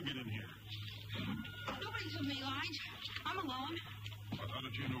 How did you get in here? Nobody's with me, Lige. I'm alone. How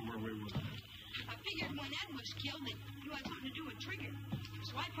did you know where we were? I figured when Ed was killed that you had something to do with Trigger.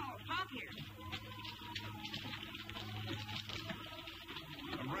 So I followed Pop here.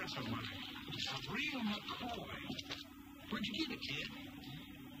 A ransom money. A real McCoy. Where'd you get it, kid?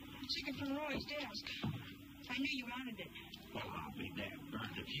 I took it from Roy's desk. I knew you wanted it. Well, I'll be damn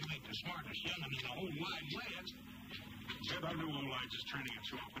burned if you ain't the smartest young'un in the whole wide west. Ted, I knew old Lige is turning its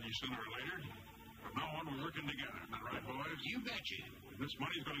off on you sooner or later. From now on, we're working together. Isn't that right, boys? You betcha. This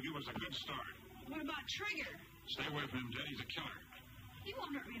money's going to give us a good start. What about Trigger? Stay away from him, Ted. He's a killer. You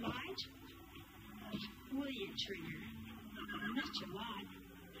won't hurt me, Lige. Will you, Trigger? I missed you a lot.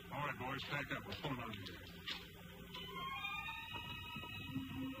 All right, boys, pack up. We're pulling out of here.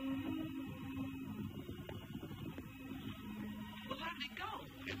 Well, how did it go?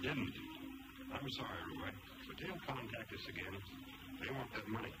 It didn't. I'm sorry, Roy, but they'll contact us again. They want that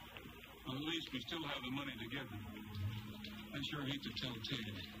money. Well, at least we still have the money to give them. I sure hate to tell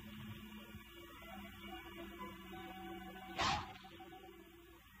Ted.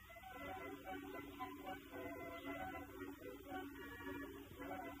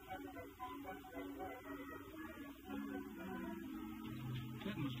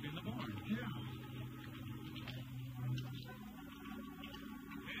 Ted must be in the barn. Yeah.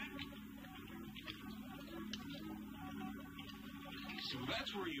 So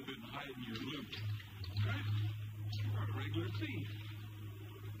that's where you've been hiding your loot. Right? You're a regular thief.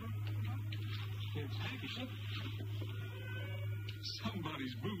 It's handkerchief.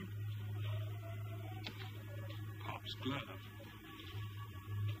 Somebody's boot. Pop's glove.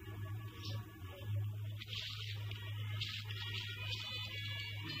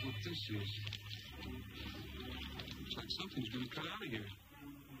 Look what this is. Looks like something's been cut out of here.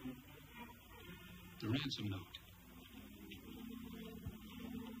 The ransom note.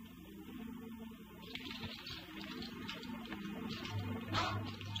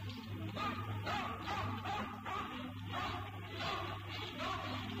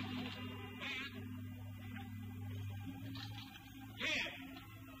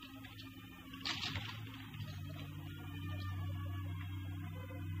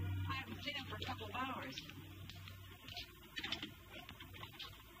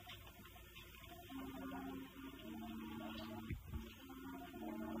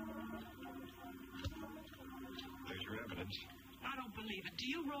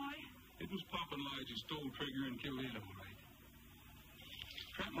 Pop and Lige stole Trigger and killed him, all right.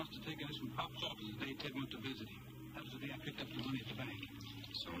 Tramp must have taken this from Pop's office the day Ted went to visit him. That was the day I picked up the money at the bank.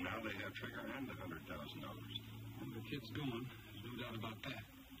 So now they have Trigger and the $100,000. Well, the kid's gone. There's no doubt about that.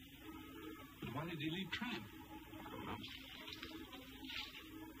 But why did he leave Tramp? Well,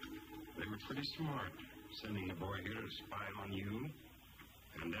 they were pretty smart, sending the boy here to spy on you.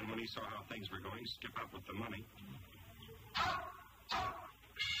 And then when he saw how things were going, skip out with the money.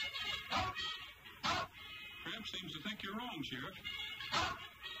 Tramp seems to think you're wrong, Sheriff.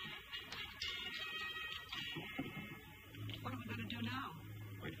 What are we going to do now?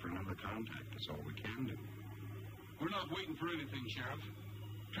 Wait for another contact. That's all we can do. We're not waiting for anything, Sheriff.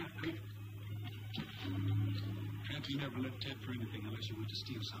 Tramp, you never left Ted for anything unless you went to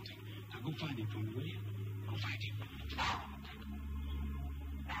steal something. Now go find him for me, will you? Go find him.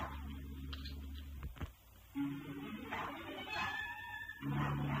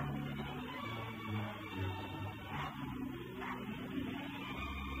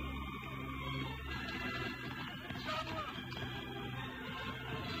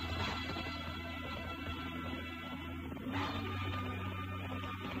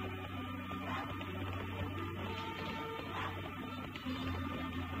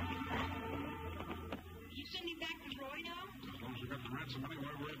 You send him back with Roy now? As long as we got the ransom money,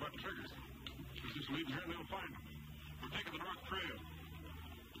 why worry about Trigger? We'll just leave him here and they'll find him. We're taking the North Trail.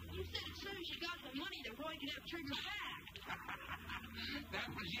 You said as soon as you got the money that Roy could have Trigger back. That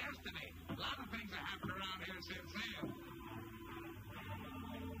was yesterday. A lot of things have happened around here since then.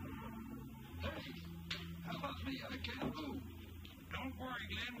 Hey, how about me? I can't move. Don't worry,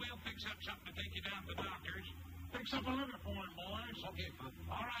 Glenn. We'll fix up something to take you down to the doctor's. Fix up a liver for him, boys. Okay, Pop.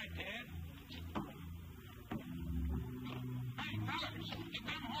 All right, Ted. Hey, fellas, get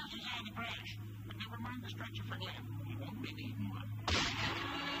them horses out of the brush. But never mind the stretcher for Glenn. He won't be needing one.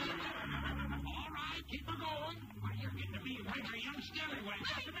 All right, keep her going. Why, you're getting to be a regular young anyway.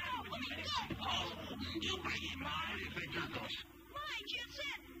 What's the matter with you? Oh, you bring him on. Where do you think you're going? Lige, you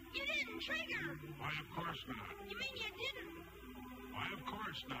said you didn't Trigger. Why, of course not. You mean you didn't? Why, of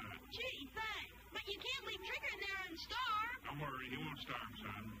course not. Gee, thanks. But you can't leave Trigger in there and starve. Don't worry, he won't starve,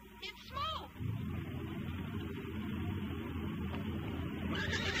 son. It's smoke.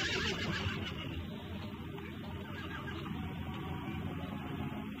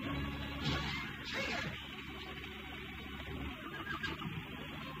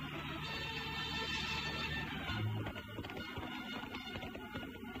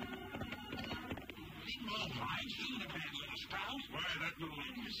 Why, that little...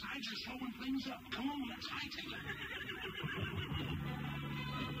 Besides, you're slowing things up. Come on, let's hightail it.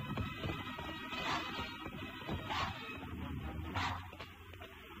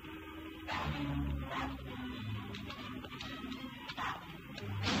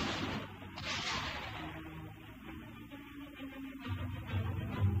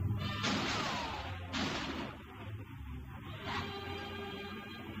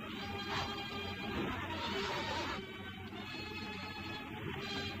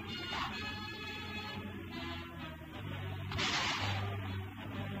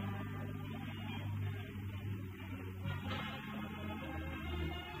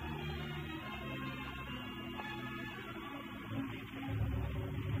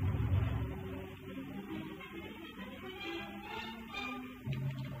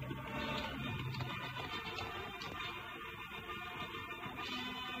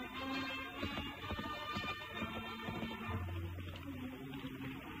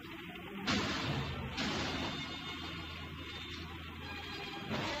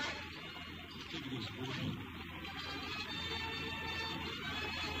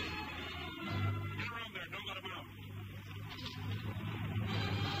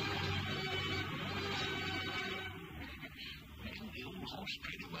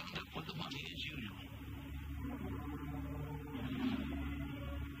 Pretty well up with the money as usual.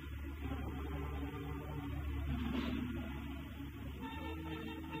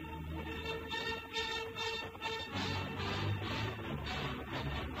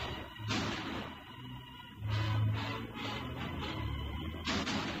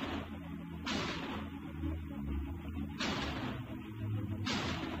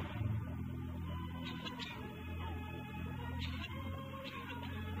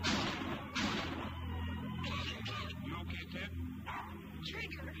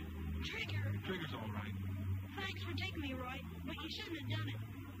 Trigger's all right. Thanks for taking me, Roy, but you shouldn't have done it.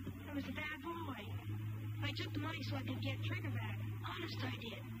 I was a bad boy. I took the money so I could get Trigger back. Honest, I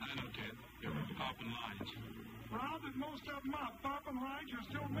did. I know, Ted. There were Pop and Lige. Well, but most of them up. Pop and Lige are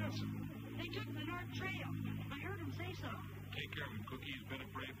still missing. They took the North Trail. I heard them say so. Take care of him, Cookie. He's been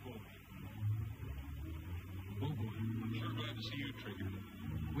a brave boy. Oh, boy. I'm sure glad to see you, Trigger.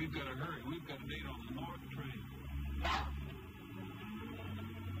 We've got to hurry. We've got a date on the north train.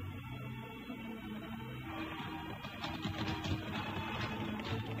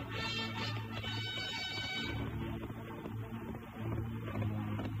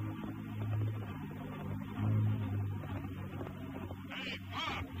 Hey,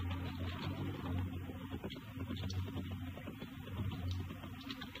 Pop!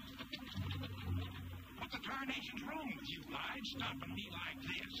 What the tarnation's wrong with you, Clyde? Stopping me like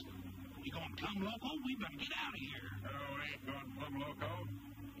this. You going plumb loco? We better get out of here. Oh, ain't going plumb loco.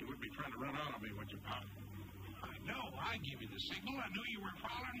 You would be trying to run out on me, would you, Pop? I know. I give you the signal. I knew you were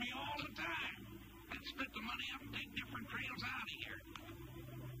following me all the time. Let's split the money up and take different trails out of here.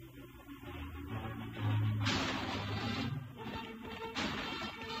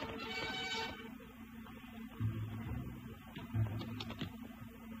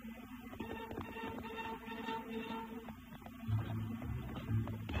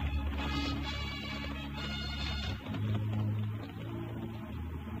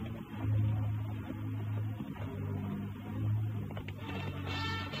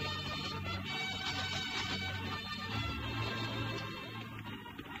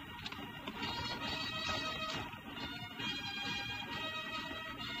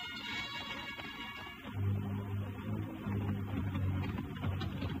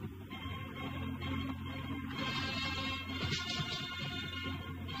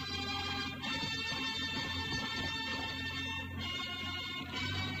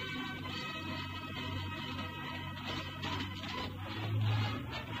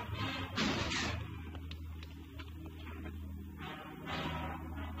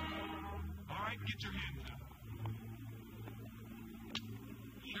 All right, get your hands up.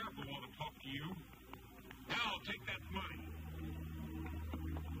 Sheriff will want to talk to you. Now I'll take that money.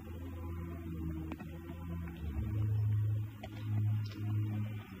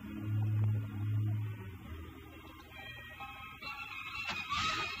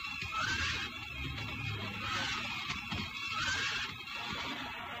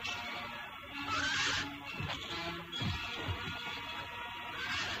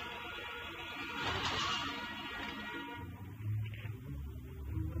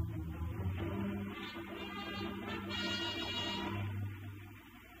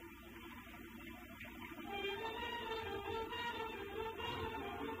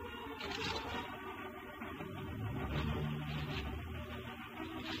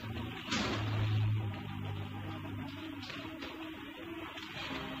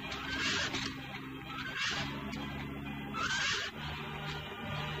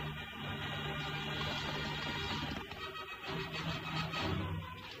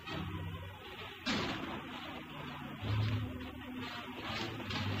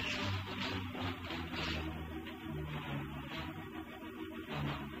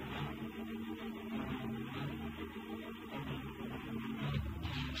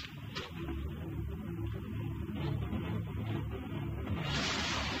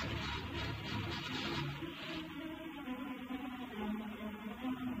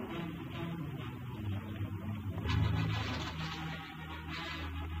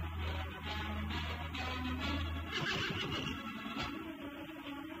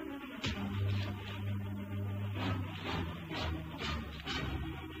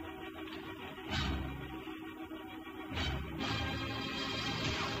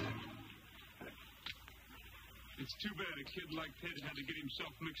 It's too bad a kid like Ted had to get himself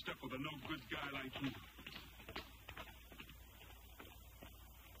mixed up with a no-good guy like you.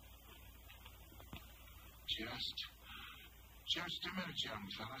 Just a minute, young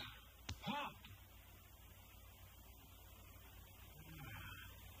fella. Pop!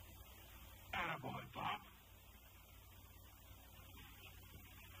 Attaboy, Pop.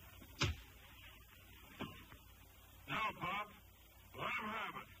 Now, Pop, let him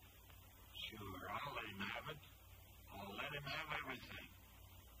have it. Sure, I'll let him have it. I'll let him have everything.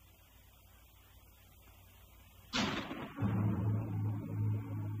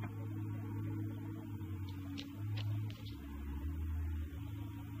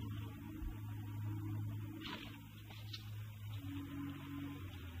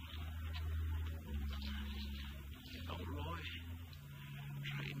 Roy,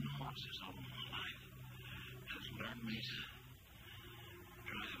 trading horses all my life has learned me to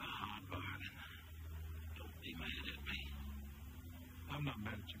drive a hard bargain. Don't be mad at me. I'm not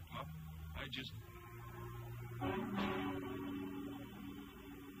mad at you, Pop. I just...